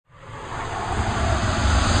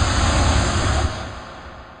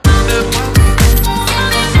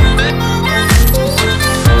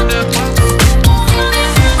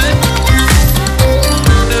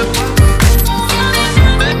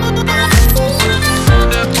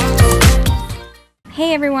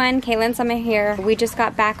Hey everyone, Caitlin Summer here. We just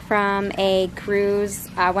got back from a cruise.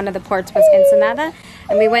 One of the ports was Ensenada,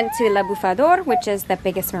 and we went to La Bufadora, which is the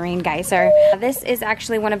biggest marine geyser. This is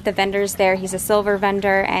actually one of the vendors there. He's a silver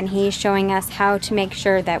vendor, and he's showing us how to make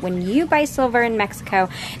sure that when you buy silver in Mexico,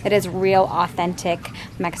 it is real, authentic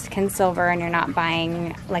Mexican silver, and you're not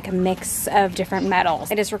buying like a mix of different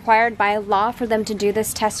metals. It is required by law for them to do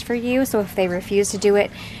this test for you, so if they refuse to do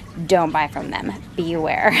it, don't buy from them.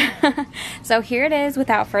 Beware. So here it is.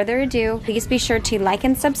 Without further ado, please be sure to like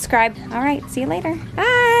and subscribe. All right, see you later.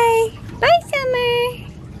 Bye. Bye, Summer.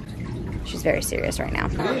 She's very serious right now.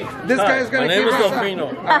 This guy is going to keep us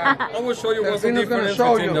I will show you what's the difference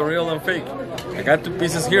between the real and fake. I got two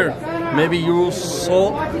pieces here. Maybe you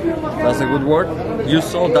saw, that's a good word, you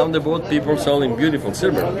saw down the boat people selling beautiful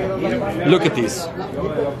silver. Look at this.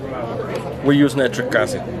 We use nitric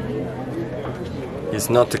acid. It's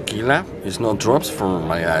not tequila, it's not drops from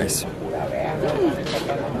my eyes.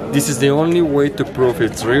 This is the only way to prove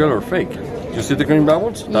it's real or fake. You see the green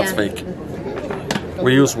bubbles? That's fake.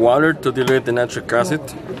 We use water to dilute the nitric acid.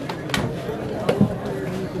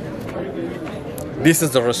 This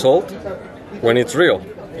is the result when it's real.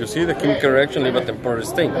 You see the chemical reaction, leave a temporary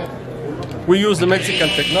stain. We use the Mexican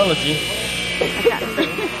technology.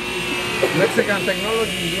 Mexican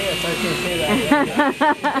technology, yes, I can say that.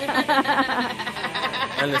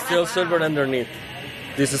 And it's still silver underneath.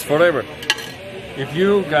 This is forever. If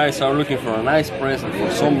you guys are looking for a nice present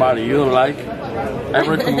for somebody you don't like, I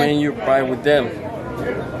recommend you buy with them.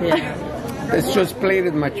 Yeah. It's just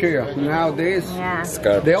plated material. Nowadays,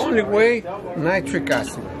 the only way, nitric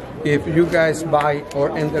acid. If you guys buy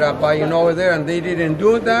or ended up buying over there and they didn't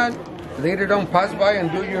do that, later don't pass by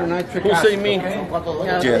and do your nitric acid. Who say me? Okay?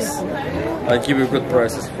 Yes. I give you good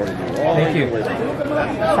prices for you. Thank you.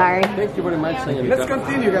 Sorry. Thank you very much. Let's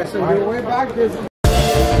continue, guys. On the way back, there's